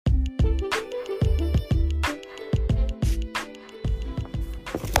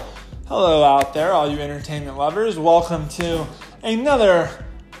Hello out there, all you entertainment lovers. Welcome to another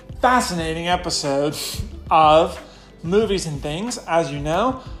fascinating episode of Movies and Things. As you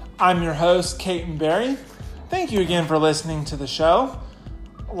know, I'm your host, Caton Berry. Thank you again for listening to the show.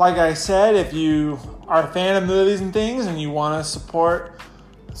 Like I said, if you are a fan of movies and things and you want to support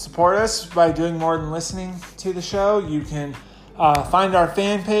us by doing more than listening to the show, you can find our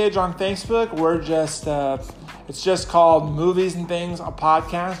fan page on Facebook. It's just called Movies and Things, a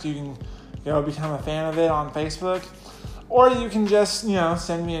podcast. You can become a fan of it on Facebook. Or you can just,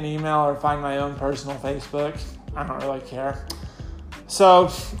 send me an email or find my own personal Facebook. I don't really care. So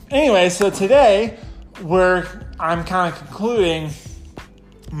today I'm kind of concluding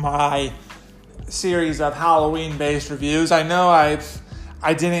my series of Halloween-based reviews. I know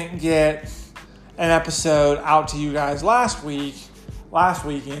I didn't get an episode out to you guys last weekend,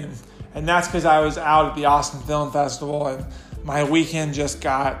 and that's because I was out at the Austin Film Festival, and my weekend just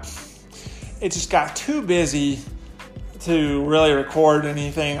got too busy to really record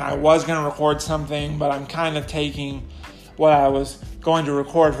anything. I was going to record something, but I'm kind of taking what I was going to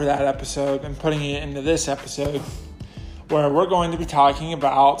record for that episode and putting it into this episode, where we're going to be talking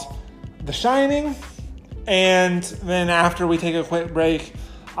about The Shining, and then after we take a quick break,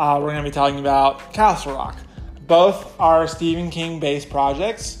 we're going to be talking about Castle Rock. Both are Stephen King-based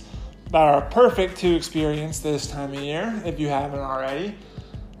projects that are perfect to experience this time of year, if you haven't already.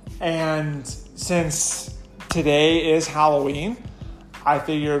 And since today is Halloween, I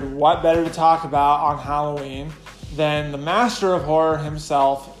figured what better to talk about on Halloween than the master of horror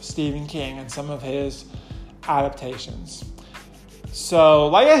himself, Stephen King, and some of his adaptations. So,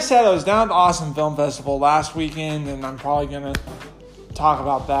 like I said, I was down at the Austin Film Festival last weekend, and I'm probably going to talk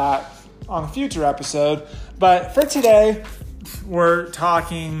about that on a future episode. But for today, we're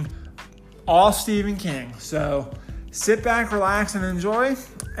talking all Stephen King. So sit back, relax, and enjoy.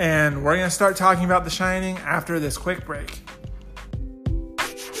 And we're going to start talking about The Shining after this quick break.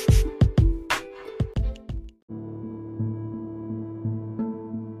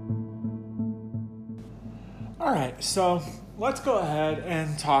 All right, so let's go ahead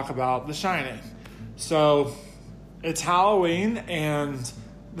and talk about The Shining. So it's Halloween, and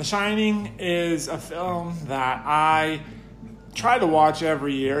The Shining is a film that I try to watch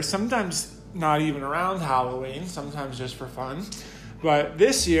every year, sometimes not even around Halloween, sometimes just for fun. But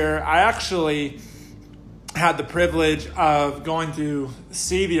this year, I actually had the privilege of going to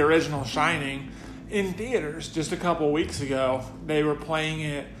see the original Shining in theaters just a couple weeks ago. They were playing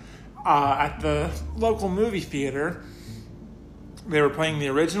it at the local movie theater. They were playing the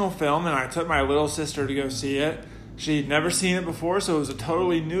original film, and I took my little sister to go see it. She'd never seen it before, so it was a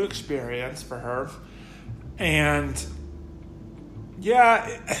totally new experience for her. And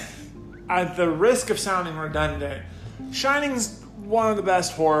at the risk of sounding redundant, Shining's one of the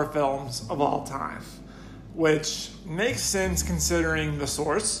best horror films of all time, which makes sense considering the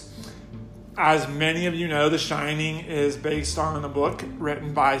source. As many of you know, The Shining is based on a book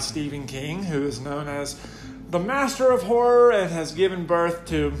written by Stephen King, who is known as the master of horror and has given birth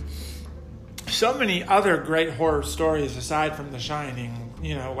to so many other great horror stories aside from The Shining,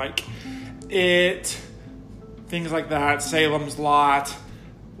 like It, things like that, Salem's Lot,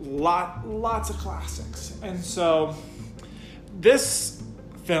 lots of classics. And so this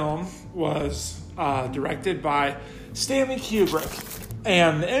film was directed by Stanley Kubrick.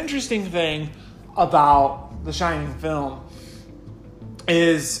 And the interesting thing about the Shining film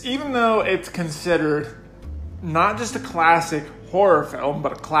is, even though it's considered not just a classic horror film,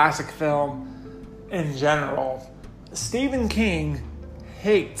 but a classic film in general, Stephen King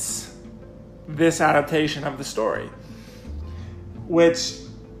hates this adaptation of the story, which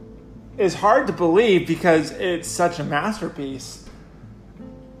is hard to believe because it's such a masterpiece.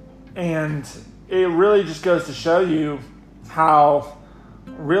 And it really just goes to show you how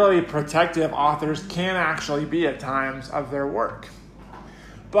really protective authors can actually be at times of their work.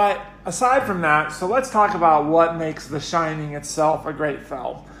 But aside from that, so let's talk about what makes The Shining itself a great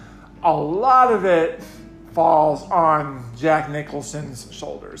film. A lot of it falls on Jack Nicholson's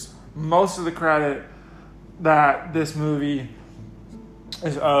shoulders. Most of the credit that this movie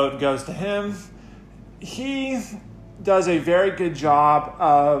is owed goes to him. He does a very good job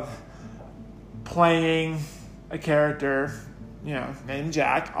of playing a character, named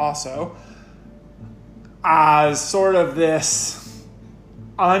Jack also, as sort of this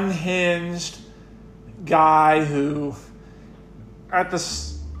unhinged guy who, at the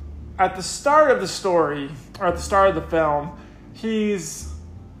start of the story, or at the start of the film, he's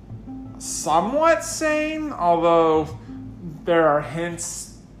somewhat sane, although there are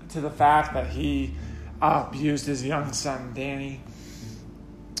hints to the fact that he abused his young son, Danny.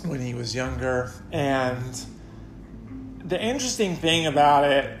 when he was younger. And the interesting thing about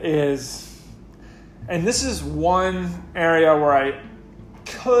it is, and this is one area where I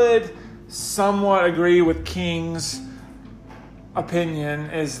could somewhat agree with King's opinion,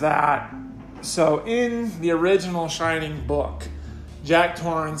 is that, so in the original Shining book, Jack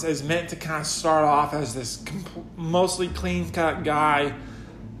Torrance is meant to kind of start off as this mostly clean-cut guy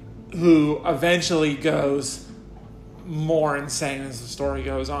who eventually goes more insane as the story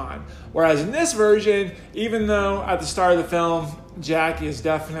goes on. Whereas in this version, even though at the start of the film, Jack is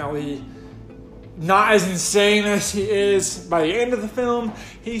definitely not as insane as he is by the end of the film,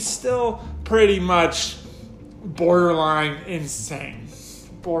 he's still pretty much borderline insane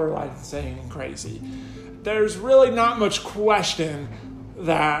and crazy. There's really not much question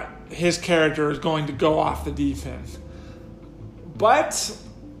that his character is going to go off the deep end. But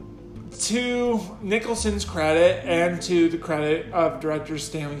to Nicholson's credit and to the credit of director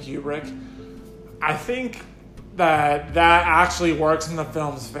Stanley Kubrick, I think that actually works in the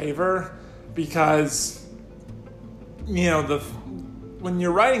film's favor, because, when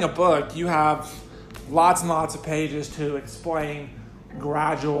you're writing a book, you have lots and lots of pages to explain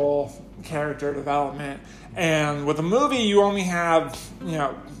gradual character development. And with a movie, you only have,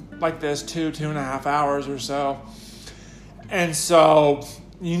 like this, 2.5 hours or so. And so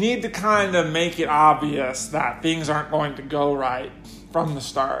you need to kind of make it obvious that things aren't going to go right from the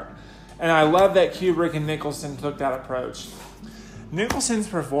start. And I love that Kubrick and Nicholson took that approach. Nicholson's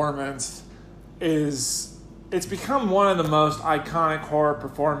performance it's become one of the most iconic horror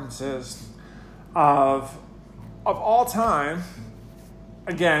performances of all time.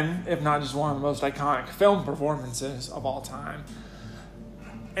 Again, if not just one of the most iconic film performances of all time.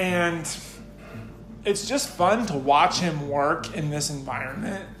 And it's just fun to watch him work in this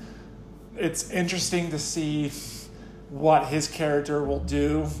environment. It's interesting to see what his character will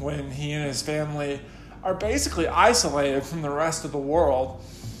do when he and his family are basically isolated from the rest of the world.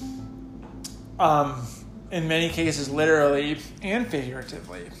 In many cases, literally and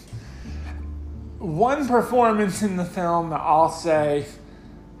figuratively. One performance in the film that I'll say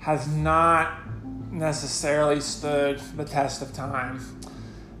has not necessarily stood the test of time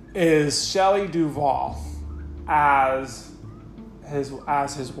is Shelley Duvall as his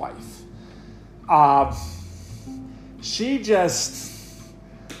wife. She just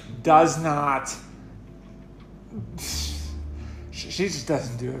does not. She just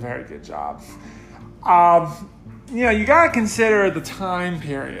doesn't do a very good job. You got to consider the time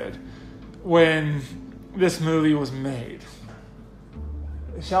period when this movie was made.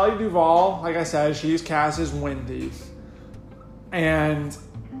 Shelley Duvall, like I said, she's cast as Wendy. And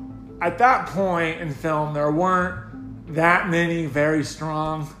at that point in film, there weren't that many very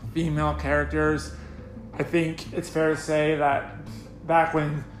strong female characters. I think it's fair to say that back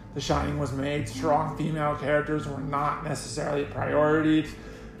when The Shining was made, strong female characters were not necessarily a priority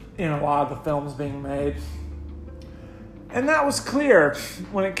in a lot of the films being made. And that was clear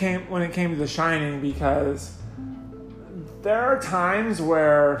when it came to The Shining, because there are times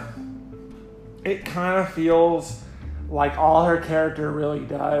where it kind of feels like all her character really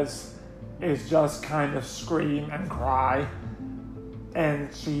does is just kind of scream and cry,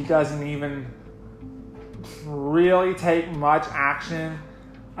 and she doesn't even really take much action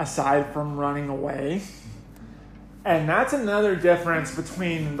aside from running away. And that's another difference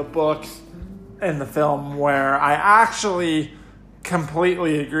between the book and the film, where I actually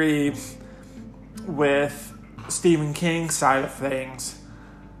completely agree with Stephen King's side of things,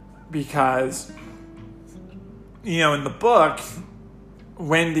 because, in the book,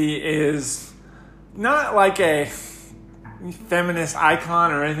 Wendy is not like a feminist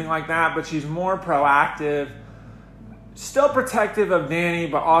icon or anything like that, but she's more proactive, still protective of Danny,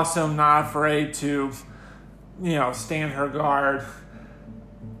 but also not afraid to, stand her guard.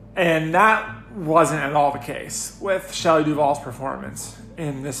 And that wasn't at all the case with Shelley Duvall's performance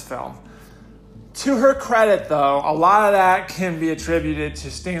in this film. To her credit, though, a lot of that can be attributed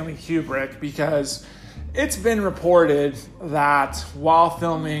to Stanley Kubrick, because it's been reported that while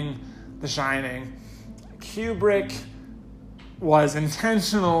filming The Shining, Kubrick was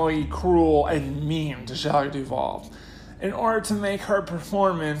intentionally cruel and mean to Shelley Duvall in order to make her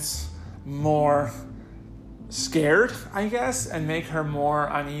performance more scared, I guess, and make her more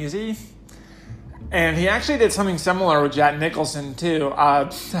uneasy. And he actually did something similar with Jack Nicholson, too,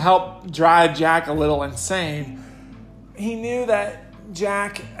 to help drive Jack a little insane. He knew that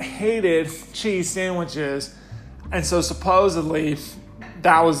Jack hated cheese sandwiches, and so supposedly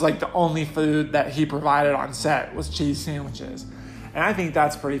that was like the only food that he provided on set was cheese sandwiches. And I think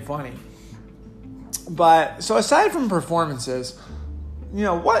that's pretty funny. But so aside from performances,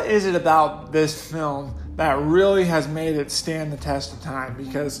 what is it about this film that really has made it stand the test of time?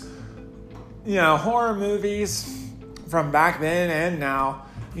 Because, horror movies from back then and now,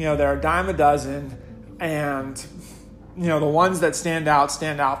 they're a dime a dozen, and, the ones that stand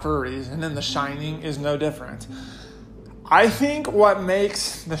out for a reason, and The Shining is no different. I think what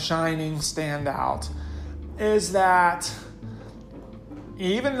makes The Shining stand out is that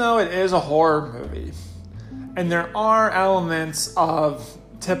even though it is a horror movie, and there are elements of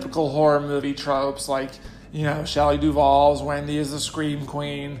typical horror movie tropes, like, Shelley Duvall's Wendy is the Scream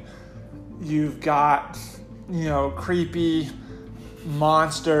Queen. You've got, creepy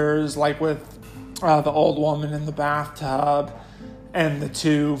monsters, like with the old woman in the bathtub and the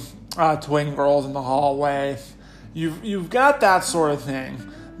two twin girls in the hallway. You've got that sort of thing.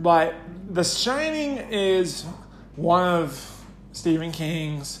 But The Shining is one of Stephen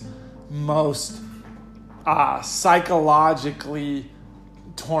King's most psychologically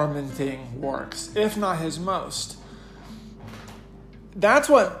tormenting works, if not his most. That's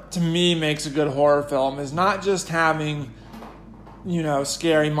what, to me, makes a good horror film, is not just having,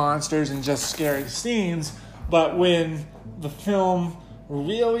 scary monsters and just scary scenes, but when the film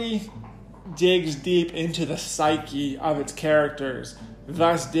really digs deep into the psyche of its characters,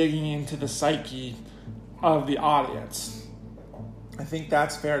 thus digging into the psyche of the audience. I think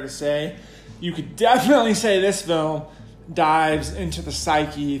that's fair to say. You could definitely say this film dives into the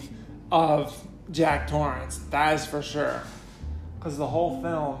psyche of Jack Torrance. That is for sure. Because the whole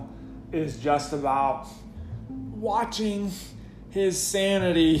film is just about watching his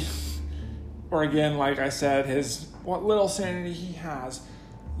sanity, or again, like I said, what little sanity he has.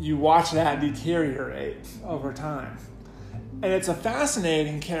 You watch that deteriorate over time. And it's a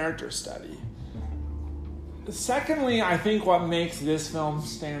fascinating character study. Secondly, I think what makes this film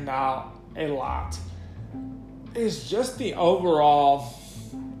stand out a lot is just the overall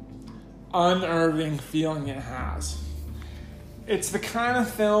unnerving feeling it has. It's the kind of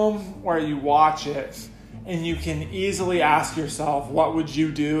film where you watch it and you can easily ask yourself, what would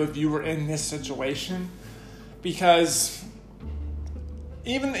you do if you were in this situation? Because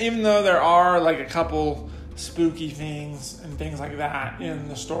even though there are like a couple spooky things and things like that in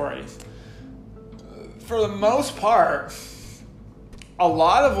the story, for the most part, a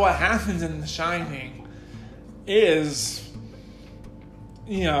lot of what happens in The Shining is,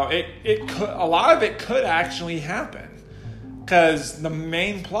 a lot of it could actually happen. Because the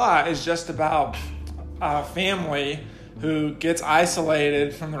main plot is just about a family who gets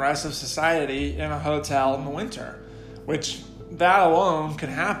isolated from the rest of society in a hotel in the winter, which that alone could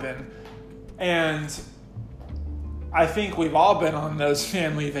happen. And I think we've all been on those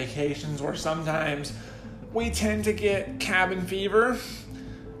family vacations where sometimes we tend to get cabin fever.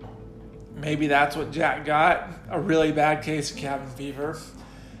 Maybe that's what Jack got, a really bad case of cabin fever.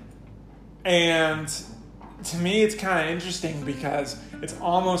 And to me, it's kind of interesting because it's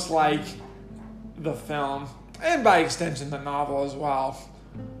almost like the film, and by extension the novel as well,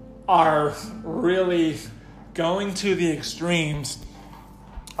 are really going to the extremes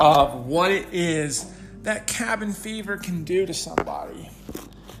of what it is that cabin fever can do to somebody,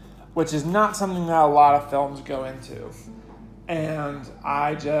 which is not something that a lot of films go into. And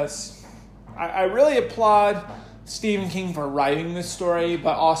I really applaud Stephen King for writing this story,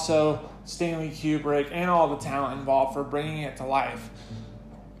 but also Stanley Kubrick and all the talent involved for bringing it to life,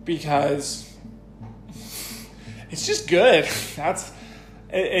 because it's just good.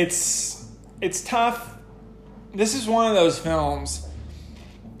 It's tough. This is one of those films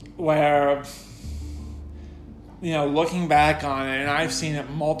where, looking back on it, and I've seen it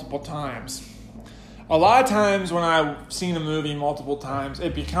multiple times. A lot of times when I've seen a movie multiple times,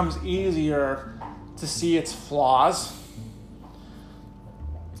 it becomes easier to see its flaws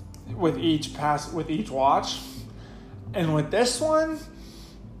with each watch. And with this one,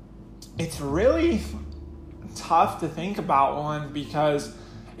 it's really tough to think about one, because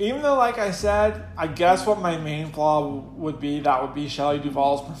even though, like I said, I guess what my main flaw would be Shelley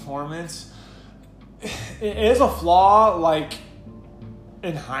Duvall's performance. It is a flaw, like,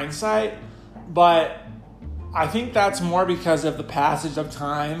 in hindsight, but I think that's more because of the passage of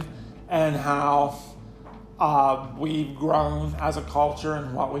time and how we've grown as a culture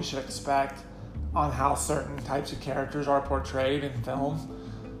and what we should expect on how certain types of characters are portrayed in film.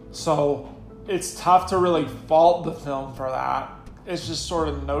 So it's tough to really fault the film for that. It's just sort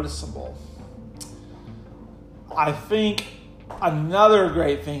of noticeable. I think another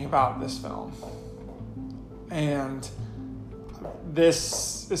great thing about this film, and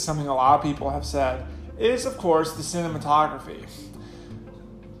this is something a lot of people have said, is, of course, the cinematography.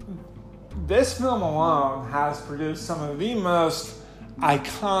 This film alone has produced some of the most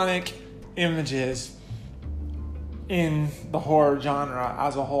iconic images in the horror genre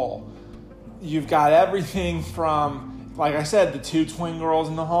as a whole. You've got everything from, like I said, the two twin girls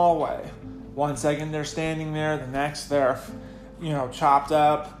in the hallway. 1 second they're standing there, the next they're, chopped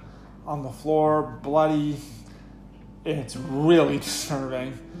up on the floor, bloody. It's really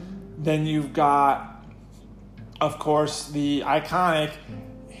disturbing. Then you've got, of course, the iconic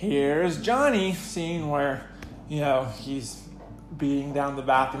 "Here's Johnny" scene where, he's beating down the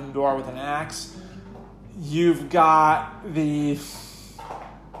bathroom door with an axe. You've got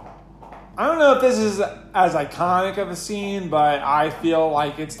I don't know if this is as iconic of a scene, but I feel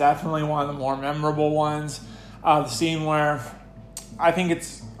like it's definitely one of the more memorable ones. The scene where I think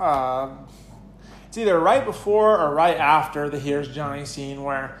it's either right before or right after the "Here's Johnny" scene,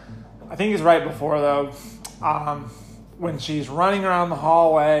 where I think it's right before, though, when she's running around the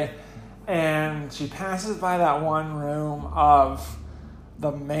hallway and she passes by that one room of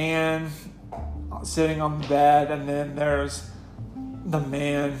the man sitting on the bed, and then there's the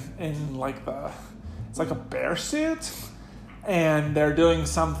man in it's like a bear suit, and they're doing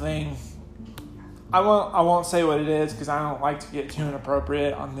something. I won't say what it is because I don't like to get too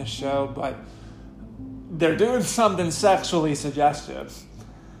inappropriate on this show, but they're doing something sexually suggestive.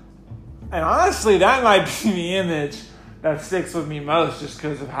 And honestly, that might be the image that sticks with me most, just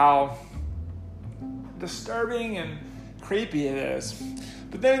because of how disturbing and creepy it is.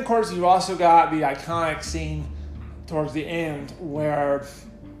 But then, of course, you also got the iconic scene towards the end where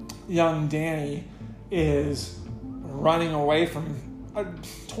young Danny is running away from a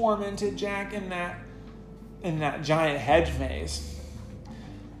tormented Jack in that giant hedge maze.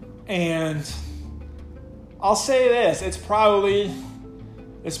 And I'll say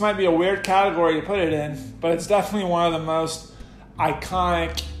this might be a weird category to put it in, but it's definitely one of the most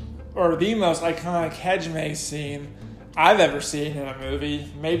iconic, or the most iconic hedge maze scene I've ever seen in a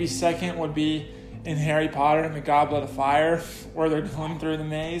movie. Maybe second would be in Harry Potter and the Goblet of Fire, where they're going through the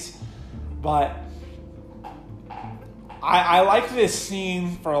maze. But I like this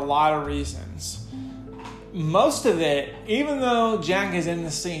scene for a lot of reasons. Most of it, even though Jack is in the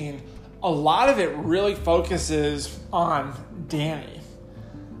scene, a lot of it really focuses on Danny.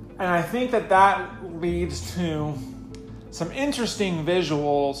 And I think that leads to some interesting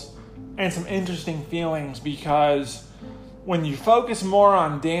visuals and some interesting feelings, because when you focus more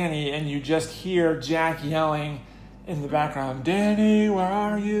on Danny and you just hear Jack yelling in the background, "Danny, where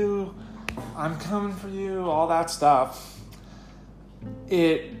are you? I'm coming for you," all that stuff,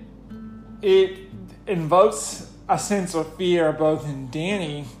 it invokes a sense of fear both in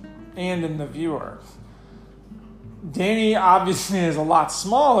Danny and in the viewer. Danny obviously is a lot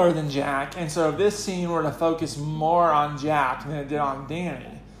smaller than Jack, and so if this scene were to focus more on Jack than it did on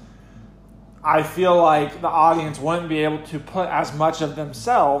Danny, I feel like the audience wouldn't be able to put as much of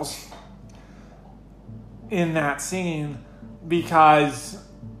themselves in that scene, because,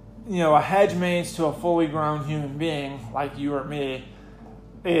 a hedge maze to a fully grown human being like you or me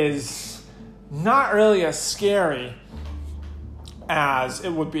is not really as scary as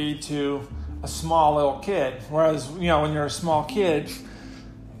it would be to a small little kid. Whereas, when you're a small kid,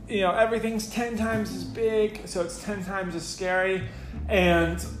 everything's 10 times as big, so it's 10 times as scary.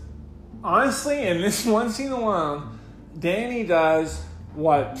 And honestly, in this one scene alone, Danny does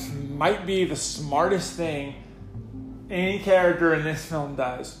what might be the smartest thing any character in this film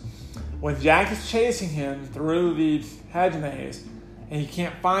does. When Jack is chasing him through the hedge maze and he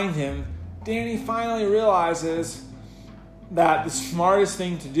can't find him, Danny finally realizes that the smartest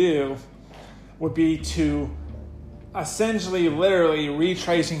thing to do would be to essentially, literally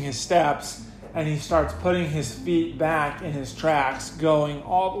retracing his steps, and he starts putting his feet back in his tracks, going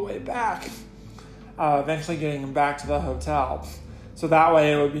all the way back, eventually getting him back to the hotel. So that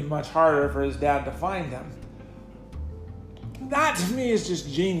way it would be much harder for his dad to find him. That to me is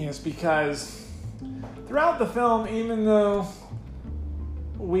just genius, because throughout the film, even though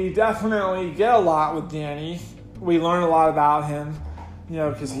we definitely get a lot with Danny, we learn a lot about him,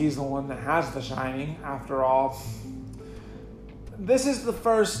 because he's the one that has the Shining, after all. This is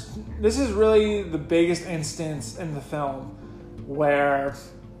really the biggest instance in the film where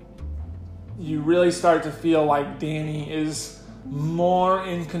you really start to feel like Danny is more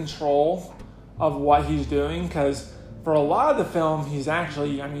in control of what he's doing, because for a lot of the film, he's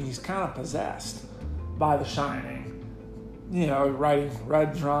kind of possessed by the Shining. Writing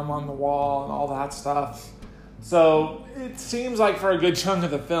Red Drum on the wall and all that stuff. So it seems like for a good chunk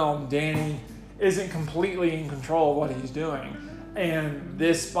of the film, Danny isn't completely in control of what he's doing. And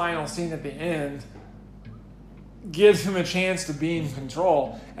this final scene at the end gives him a chance to be in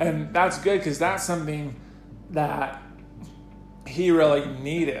control. And that's good, because that's something that he really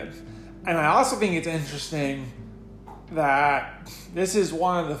needed. And I also think it's interesting that this is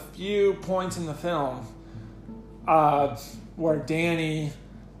one of the few points in the film where Danny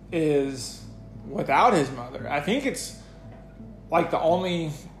is without his mother. I think it's like the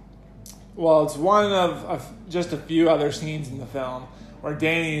only, well, it's one of just a few other scenes in the film where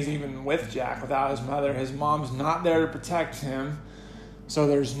Danny is even with Jack without his mother. His mom's not there to protect him, so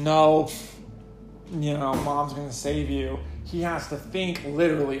there's no, mom's going to save you. He has to think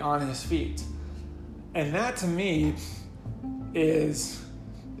literally on his feet. And that to me it's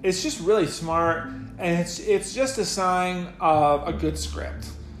just really smart, and it's just a sign of a good script.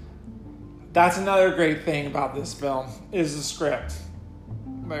 That's another great thing about this film is the script.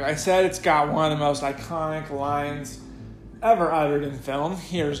 Like I said, it's got one of the most iconic lines ever uttered in film.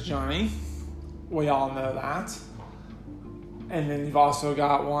 Here's Johnny. We all know that. And then you've also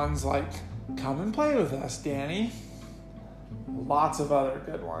got ones like, come and play with us, Danny. Lots of other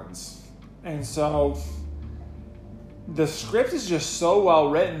good ones. And so the script is just so well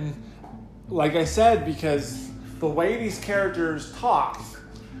written, like I said, because the way these characters talk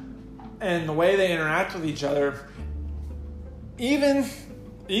and the way they interact with each other, even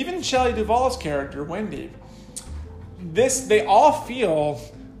Shelley Duvall's character, Wendy, they all feel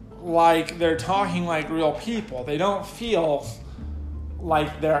like they're talking like real people. They don't feel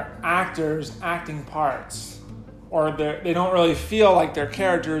like they're actors acting parts, or they don't really feel like they're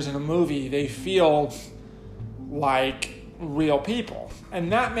characters in a movie. They feel like real people.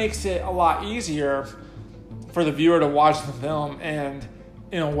 And that makes it a lot easier for the viewer to watch the film and,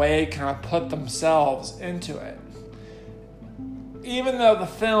 in a way, kind of put themselves into it. Even though the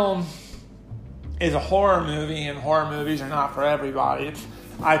film is a horror movie, and horror movies are not for everybody,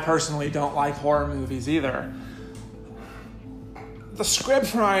 I personally don't like horror movies either. The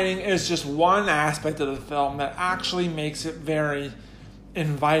script writing is just one aspect of the film that actually makes it very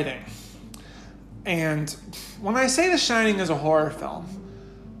inviting. And when I say The Shining is a horror film,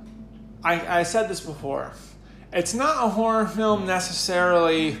 I said this before. It's not a horror film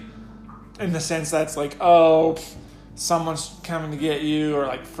necessarily in the sense that it's like, oh, someone's coming to get you, or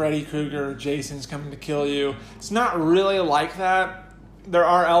like Freddy Krueger or Jason's coming to kill you. It's not really like that. There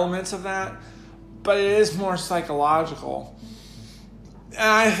are elements of that, but it is more psychological. And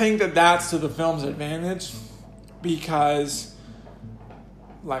I think that that's to the film's advantage because,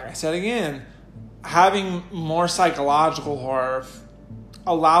 like I said again, having more psychological horror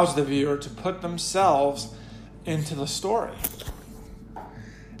allows the viewer to put themselves into the story.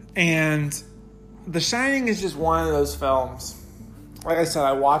 And The Shining is just one of those films. Like I said,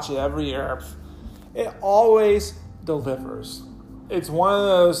 I watch it every year. It always delivers. It's one of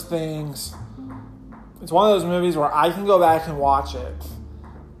those things. It's one of those movies where I can go back and watch it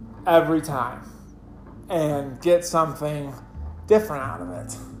every time and get something different out of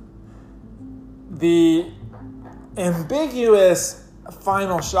it. The ambiguous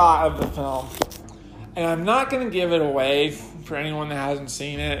final shot of the film, and I'm not going to give it away for anyone that hasn't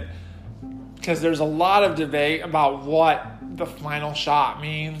seen it, because there's a lot of debate about what the final shot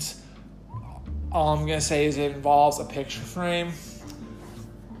means. All I'm going to say is it involves a picture frame.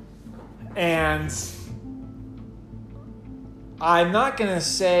 And I'm not going to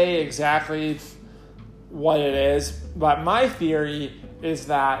say exactly what it is, but my theory is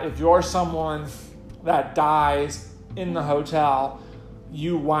that if you're someone that dies in the hotel,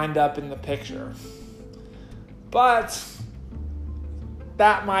 you wind up in the picture. But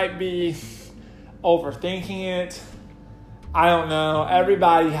that might be overthinking it. I don't know.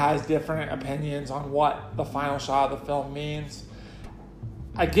 Everybody has different opinions on what the final shot of the film means.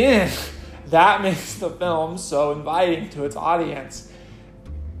 Again, that makes the film so inviting to its audience.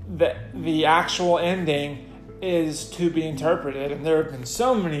 The actual ending is to be interpreted, and there have been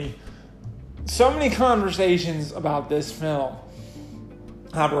so many conversations about this film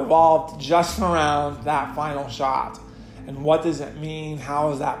have revolved just around that final shot. And what does it mean?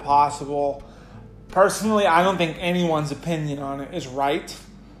 How is that possible? Personally, I don't think anyone's opinion on it is right.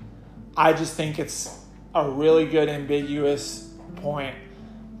 I just think it's a really good ambiguous point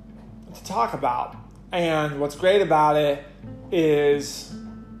to talk about. And what's great about it is,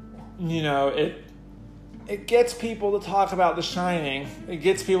 it gets people to talk about The Shining. It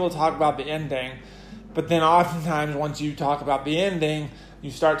gets people to talk about the ending. But then oftentimes once you talk about the ending, you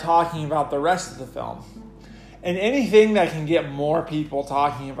start talking about the rest of the film. And anything that can get more people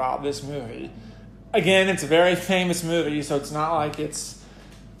talking about this movie. Again, it's a very famous movie, so it's not like it's,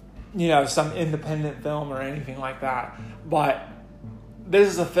 some independent film or anything like that. But this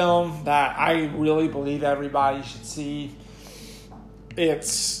is a film that I really believe everybody should see.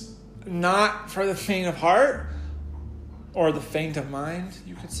 It's not for the faint of heart, or the faint of mind,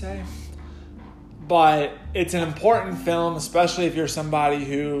 you could say. But it's an important film, especially if you're somebody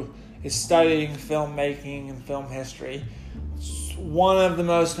who is studying filmmaking and film history. It's one of the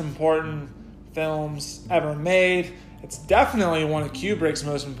most important films ever made. It's definitely one of Kubrick's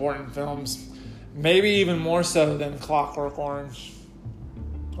most important films, maybe even more so than Clockwork Orange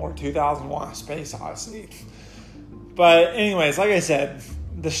or 2001: A Space Odyssey. But anyways, like I said,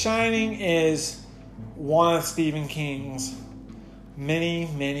 The Shining is one of Stephen King's many,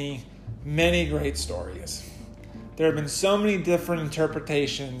 many, many great stories. There have been so many different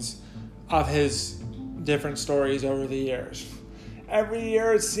interpretations of his different stories over the years. Every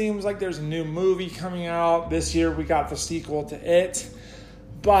year it seems like there's a new movie coming out. This year we got the sequel to It.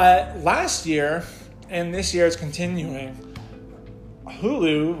 But last year, and this year it's continuing,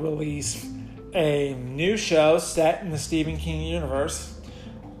 Hulu released a new show set in the Stephen King universe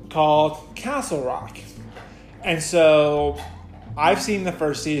called Castle Rock. And so I've seen the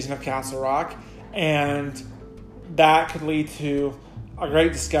first season of Castle Rock, and that could lead to a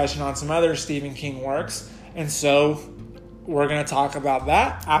great discussion on some other Stephen King works. And so we're going to talk about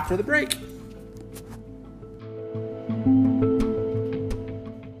that after the break.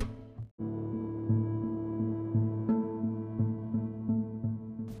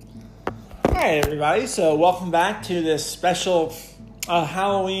 Hey everybody, so welcome back to this special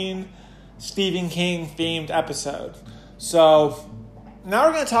Halloween Stephen King themed episode. So now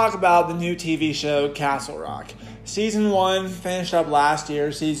we're going to talk about the new TV show Castle Rock. Season 1 finished up last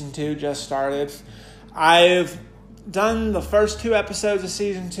year, Season 2 just started. I've done the first 2 episodes of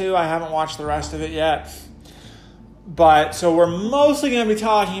Season 2, I haven't watched the rest of it yet. But so we're mostly going to be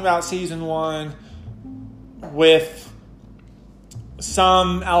talking about Season 1 with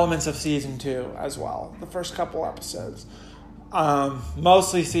some elements of Season 2 as well, the first couple episodes.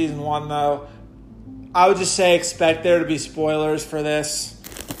 Mostly Season 1 though. I would just say expect there to be spoilers for this,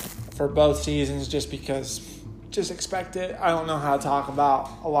 for both seasons, just because, just expect it. I don't know how to talk about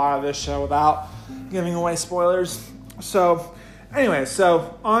a lot of this show without giving away spoilers. So anyway,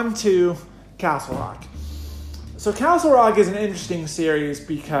 so on to Castle Rock. So Castle Rock is an interesting series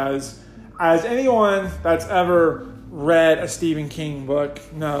because, as anyone that's ever read a Stephen King book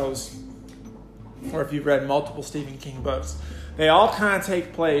knows, or if you've read multiple Stephen King books, they all kind of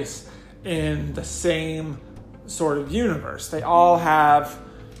take place in the same sort of universe. They all have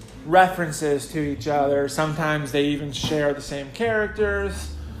references to each other. Sometimes they even share the same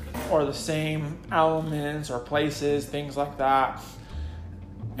characters or the same elements or places, things like that.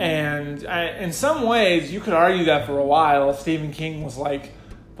 And in some ways, you could argue that for a while, Stephen King was like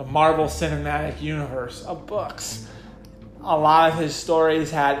the Marvel Cinematic Universe of books. A lot of his stories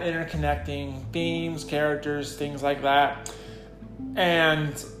had interconnecting themes, characters, things like that.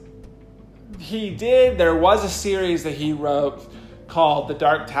 And there was a series that he wrote called the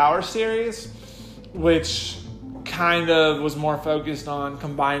Dark Tower series, which kind of was more focused on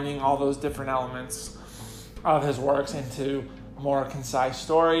combining all those different elements of his works into more concise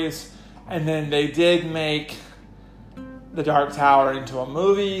stories. And then they did make the Dark Tower into a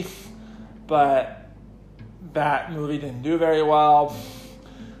movie, but that movie didn't do very well.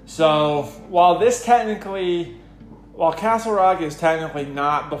 So while Castle Rock is technically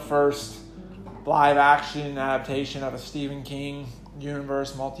not the first live action adaptation of a Stephen King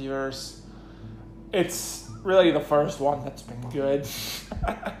universe, multiverse, it's really the first one that's been good.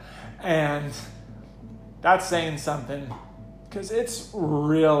 And that's saying something, because it's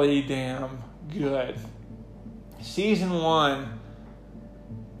really damn good. Season 1,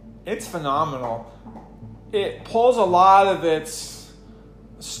 it's phenomenal. It pulls a lot of its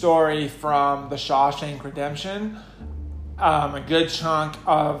story from The Shawshank Redemption. A good chunk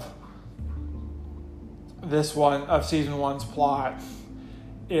of Season 1's plot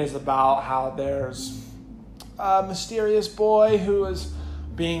is about how there's a mysterious boy who is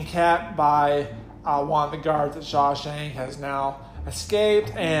being kept by one of the guards at Shawshank, has now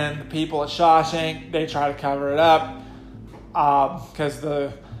escaped, and the people at Shawshank, they try to cover it up because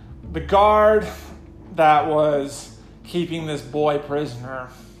the guard that was keeping this boy prisoner,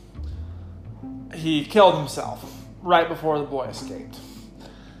 he killed himself right before the boy escaped.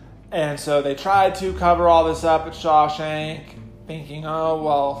 And so they tried to cover all this up at Shawshank, thinking, oh,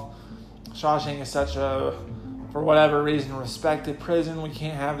 well, Shawshank is such a, for whatever reason, respected prison. We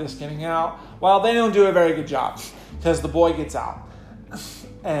can't have this getting out. Well, they don't do a very good job, because the boy gets out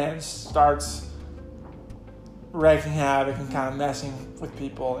and starts wreaking havoc and kind of messing with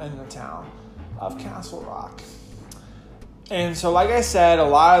people in the town of Castle Rock. And so, like I said, a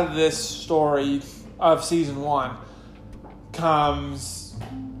lot of this story of Season 1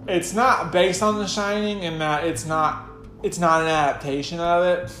 it's not based on The Shining, in that it's not it's not an adaptation of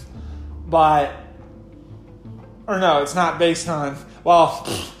it, but, or no, it's not based on, well,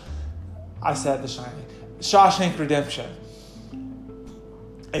 I said The Shining. Shawshank Redemption.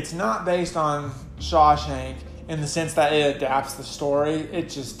 It's not based on Shawshank in the sense that it adapts the story. It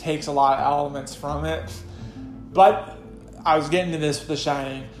just takes a lot of elements from it. But I was getting to this with The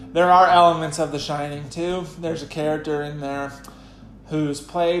Shining. There are elements of The Shining too. There's a character in there who's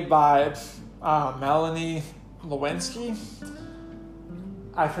played by Melanie Lewinsky.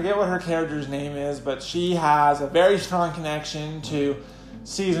 I forget what her character's name is, but she has a very strong connection to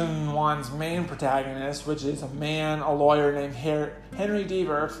season 1's main protagonist, which is a lawyer named Henry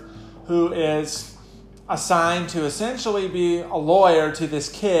Deaver, who is assigned to essentially be a lawyer to this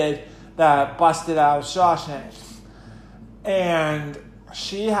kid that busted out of Shawshank. And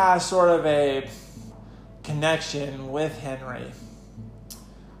she has sort of a connection with Henry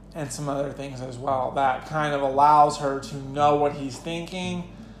and some other things as well that kind of allows her to know what he's thinking.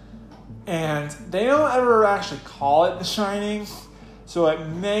 And they don't ever actually call it The Shining, so it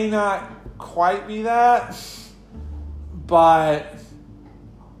may not quite be that, but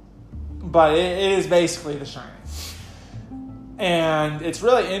it is basically The Shining. And it's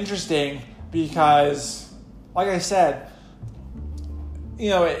really interesting because, like I said,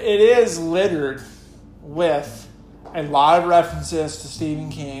 it is littered with a lot of references to Stephen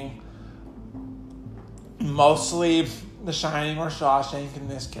King, mostly The Shining or Shawshank in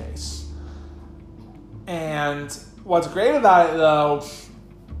this case. And what's great about it, though,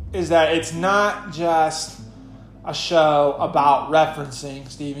 is that it's not just a show about referencing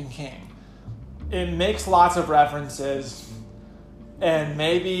Stephen King. It makes lots of references, and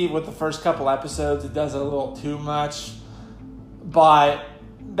maybe with the first couple episodes it does it a little too much, but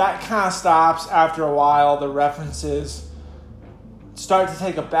that kind of stops after a while. The references start to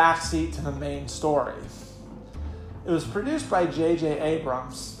take a backseat to the main story. It was produced by J.J.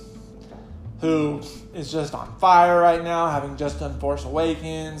 Abrams, who is just on fire right now, having just done Force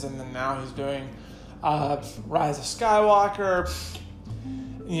Awakens, and then now he's doing Rise of Skywalker.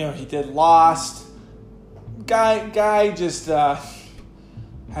 He did Lost. Guy just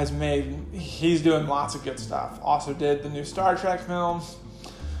he's doing lots of good stuff. Also did the new Star Trek films.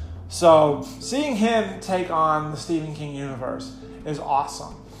 So seeing him take on the Stephen King universe is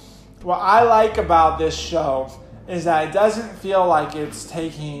awesome. What I like about this show is that it doesn't feel like it's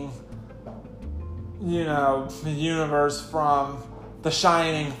taking, the universe from the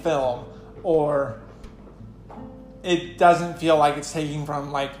Shining film, or it doesn't feel like it's taking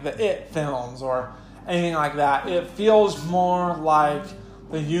from like the It films or anything like that. It feels more like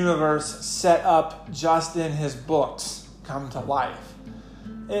the universe set up just in his books come to life.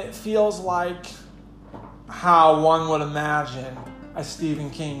 It feels like how one would imagine a Stephen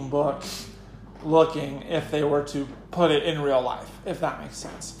King book looking if they were to put it in real life, if that makes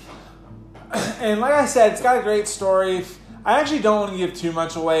sense. And like I said, it's got a great story. I actually don't want to give too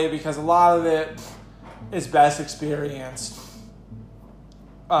much away because a lot of it is best experienced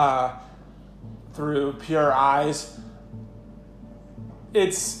through pure eyes.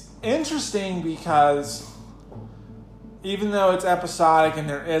 It's interesting because even though it's episodic and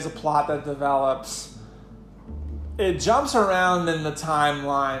there is a plot that develops, it jumps around in the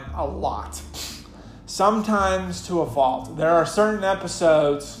timeline a lot. Sometimes to a fault. There are certain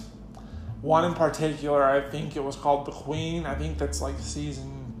episodes, one in particular, I think it was called The Queen. I think that's like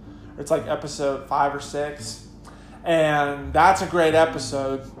it's like episode 5 or 6. And that's a great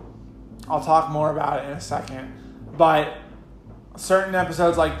episode. I'll talk more about it in a second. But certain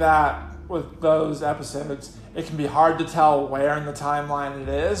episodes like that, with those episodes, it can be hard to tell where in the timeline it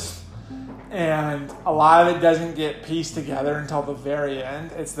is. And a lot of it doesn't get pieced together until the very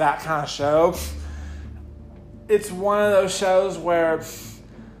end. It's that kind of show. It's one of those shows where,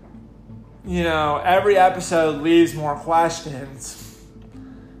 every episode leaves more questions.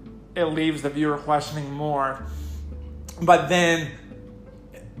 It leaves the viewer questioning more. But then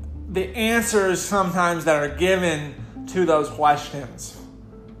the answers sometimes that are given to those questions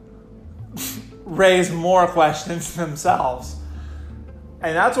raise more questions themselves.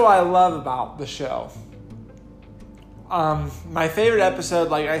 And that's what I love about the show. My favorite episode,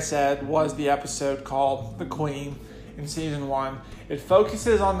 like I said, was the episode called The Queen in season 1. It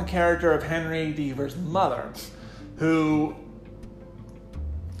focuses on the character of Henry Deaver's mother, who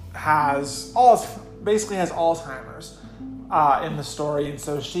basically has Alzheimer's in the story. And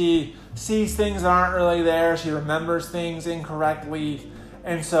so she sees things that aren't really there. She remembers things incorrectly.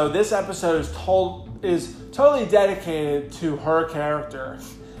 And so this episode is totally dedicated to her character.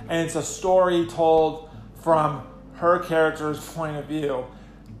 And it's a story told from her character's point of view.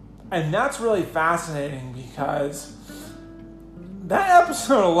 And that's really fascinating because that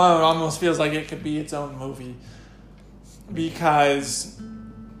episode alone almost feels like it could be its own movie, because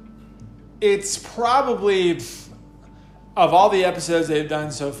it's probably, of all the episodes they've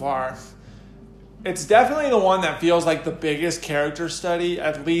done so far, it's definitely the one that feels like the biggest character study,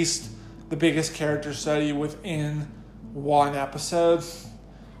 at least the biggest character study within one episode.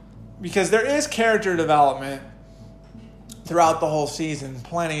 Because there is character development throughout the whole season,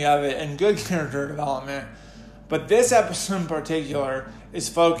 plenty of it, and good character development. But this episode in particular is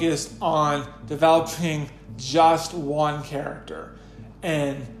focused on developing just one character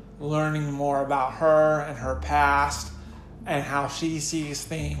and learning more about her and her past and how she sees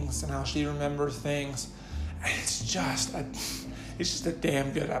things and how she remembers things. And it's just a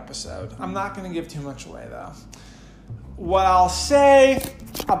damn good episode. I'm not going to give too much away, though. What I'll say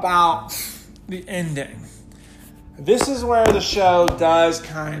about the ending. This is where the show does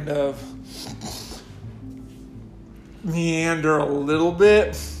kind of meander a little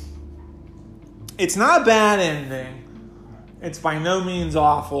bit. It's not a bad ending. It's by no means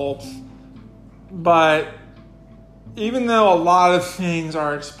awful. But even though a lot of things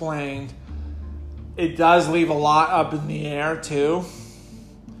are explained, it does leave a lot up in the air too.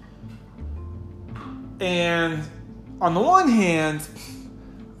 And on the one hand,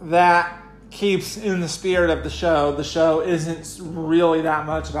 that keeps in the spirit of the show. The show isn't really that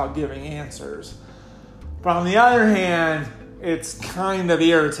much about giving answers. But on the other hand, it's kind of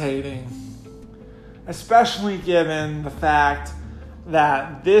irritating. Especially given the fact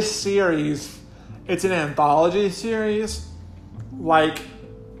that this series, it's an anthology series, like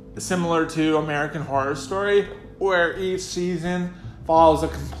similar to American Horror Story, where each season follows a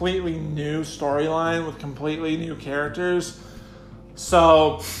completely new storyline with completely new characters.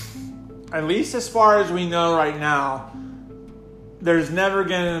 So, at least as far as we know right now, there's never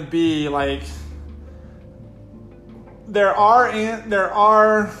going to be like... There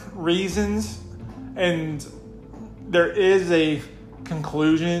are reasons, and there is a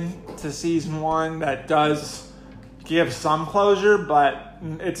conclusion to season 1 that does give some closure, but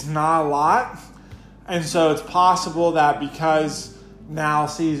it's not a lot. And so it's possible that because now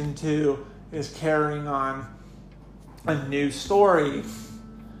season 2 is carrying on a new story,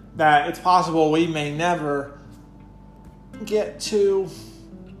 that it's possible we may never get to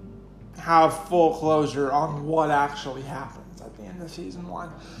have full closure on what actually happens at the end of season 1,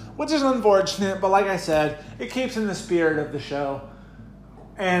 which is unfortunate, but like I said, it keeps in the spirit of the show.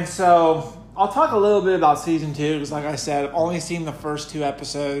 And so I'll talk a little bit about season 2, because like I said, I've only seen the first 2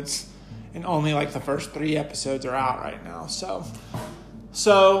 episodes, and only like the first 3 episodes are out right now. So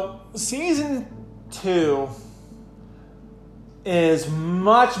season 2 is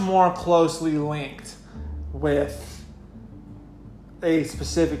much more closely linked with a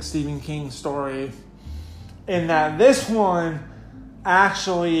specific Stephen King story, in that this one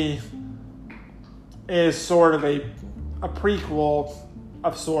actually is sort of a prequel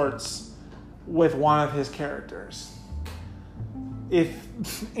of sorts with one of his characters. If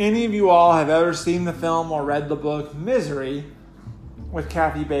any of you all have ever seen the film or read the book Misery with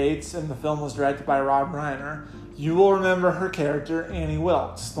Kathy Bates, and the film was directed by Rob Reiner, you will remember her character, Annie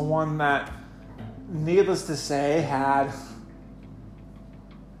Wilkes, the one that, needless to say, had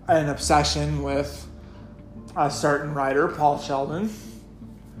an obsession with a certain writer, Paul Sheldon.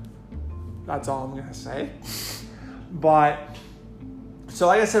 That's all I'm going to say. But, so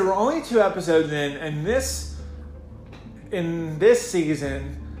like I said, we're only 2 episodes in, and in this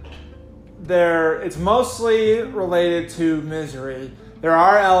season, it's mostly related to Misery. There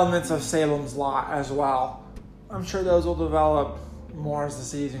are elements of Salem's Lot as well. I'm sure those will develop more as the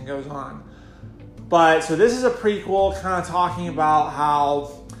season goes on. But, so this is a prequel kind of talking about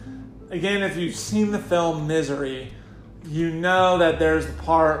how, again, if you've seen the film Misery, you know that there's the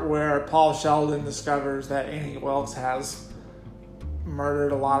part where Paul Sheldon discovers that Annie Wilkes has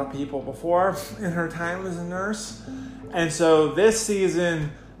murdered a lot of people before in her time as a nurse. And so this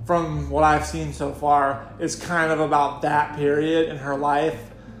season, from what I've seen so far, is kind of about that period in her life,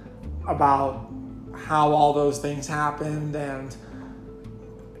 about how all those things happened. And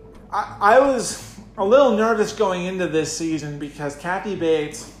I was a little nervous going into this season because Kathy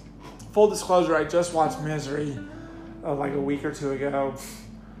Bates, full disclosure, I just watched Misery like a week or 2 ago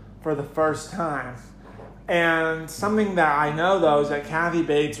for the first time. And something that I know, though, is that Kathy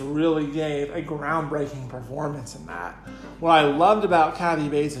Bates really gave a groundbreaking performance in that. What I loved about Kathy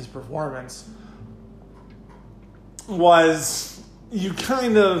Bates' performance was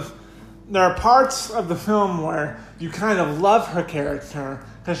there are parts of the film where you kind of love her character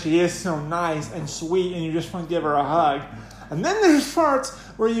because she is so nice and sweet and you just want to give her a hug. And then there's parts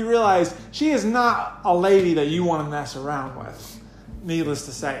where you realize she is not a lady that you want to mess around with. needless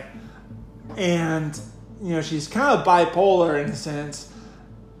to say. And, she's kind of bipolar in a sense.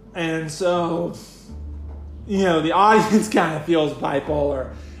 And so, the audience kind of feels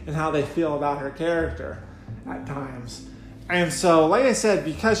bipolar in how they feel about her character at times. And so, like I said,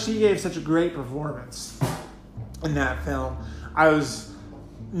 because she gave such a great performance in that film, I was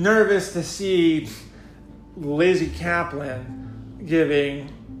nervous to see Lizzie Kaplan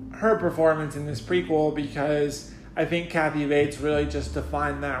giving her performance in this prequel, because I think Kathy Bates really just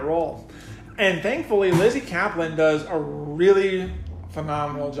defined that role. And thankfully, Lizzie Kaplan does a really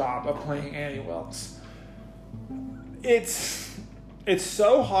phenomenal job of playing Annie Wilkes. It's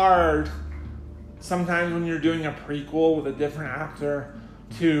so hard sometimes when you're doing a prequel with a different actor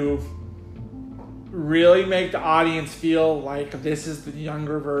to really make the audience feel like this is the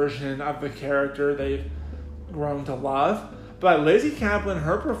younger version of the character they've grown to love. But Lizzie Kaplan,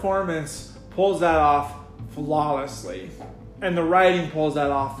 her performance pulls that off flawlessly. And the writing pulls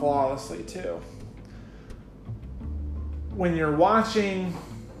that off flawlessly too. When you're watching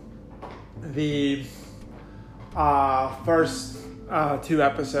the first 2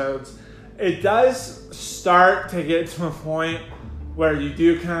 episodes, it does start to get to a point where you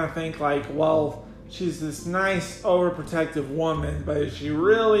do kind of think like, well, she's this nice, overprotective woman, but is she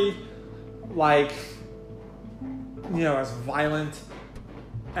really as violent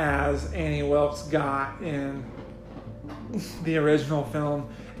as Annie Wilkes got in the original film?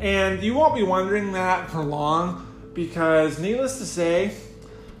 And you won't be wondering that for long, because needless to say,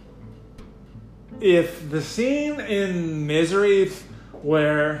 if the scene in Misery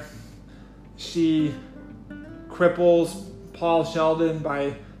where she cripples Paul Sheldon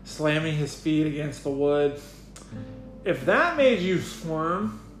by slamming his feet against the wood, if that made you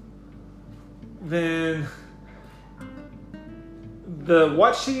squirm, then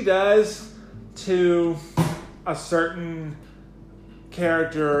what she does to a certain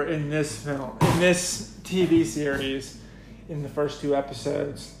character in this film, in this TV series, in the first 2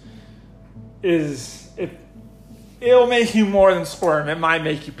 episodes, it'll make you more than squirm. It might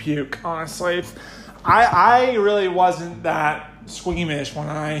make you puke, honestly. I really wasn't that squeamish when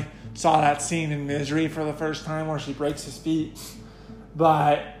I saw that scene in Misery for the first time where she breaks his feet.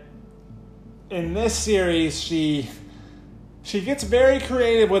 But in this series, she gets very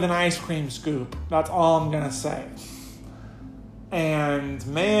creative with an ice cream scoop. That's all I'm going to say. And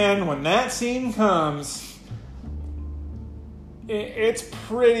man, when that scene comes, it's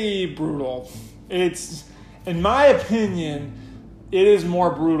pretty brutal. It's, in my opinion, it is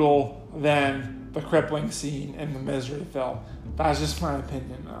more brutal than the crippling scene in the Misery film. That's just my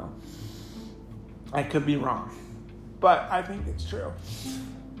opinion, though. I could be wrong, but I think it's true.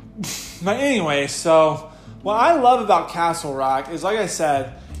 But anyway, so what I love about Castle Rock is, like I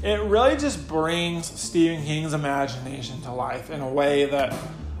said, it really just brings Stephen King's imagination to life in a way that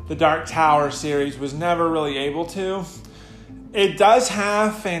the Dark Tower series was never really able to. It does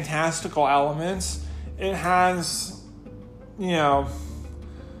have fantastical elements. It has,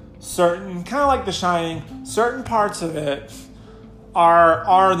 certain, kind of like The Shining, certain parts of it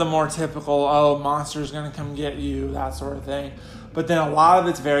are the more typical, monster's going to come get you, that sort of thing. But then a lot of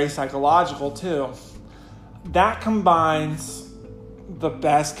it's very psychological too. That combines the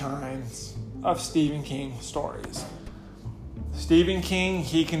best kinds of Stephen King stories. Stephen King,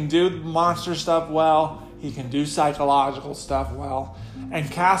 he can do monster stuff well. He can do psychological stuff well. And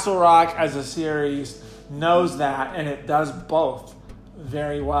Castle Rock as a series knows that, and it does both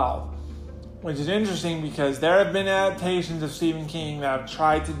very well. Which is interesting because there have been adaptations of Stephen King that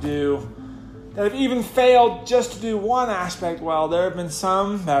have even failed just to do one aspect well. There have been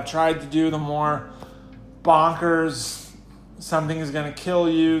some that have tried to do the more bonkers, something is going to kill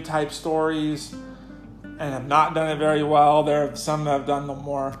you type stories and have not done it very well. There are some that have done the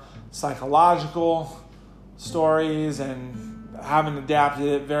more psychological stories and haven't adapted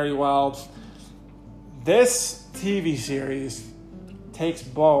it very well. This TV series takes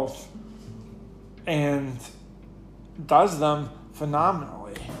both and does them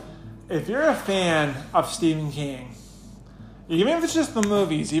phenomenally. If you're a fan of Stephen King, even if it's just the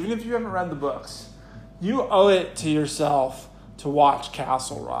movies, even if you haven't read the books, you owe it to yourself to watch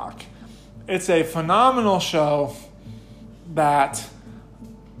Castle Rock. It's a phenomenal show that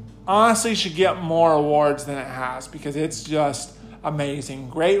honestly should get more awards than it has, because it's just amazing.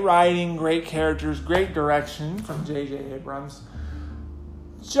 Great writing, great characters, great direction from J.J. Abrams.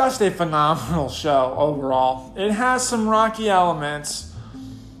 Just a phenomenal show overall. It has some rocky elements,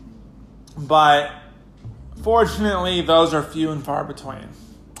 but fortunately those are few and far between.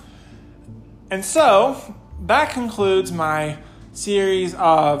 And so that concludes my series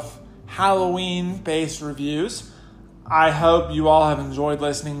of Halloween-based reviews. I hope you all have enjoyed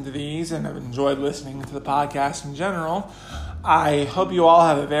listening to these and have enjoyed listening to the podcast in general. I hope you all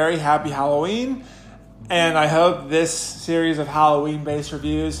have a very happy Halloween, and I hope this series of Halloween-based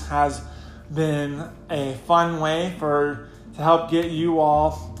reviews has been a fun way to help get you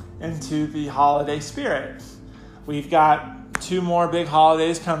all into the holiday spirit. We've got 2 more big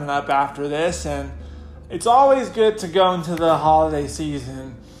holidays coming up after this, and it's always good to go into the holiday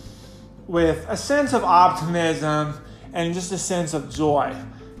season with a sense of optimism and just a sense of joy,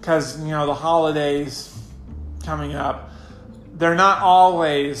 because the holidays coming up, they're not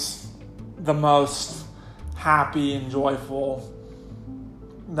always the most happy and joyful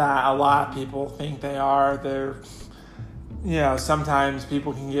that a lot of people think they are. They're sometimes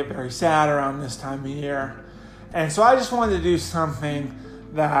people can get very sad around this time of year, and so I just wanted to do something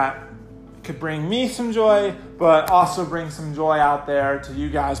that could bring me some joy, but also bring some joy out there to you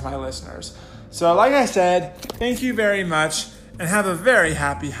guys, my listeners. So like I said, thank you very much, and have a very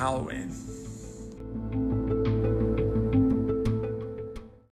happy Halloween.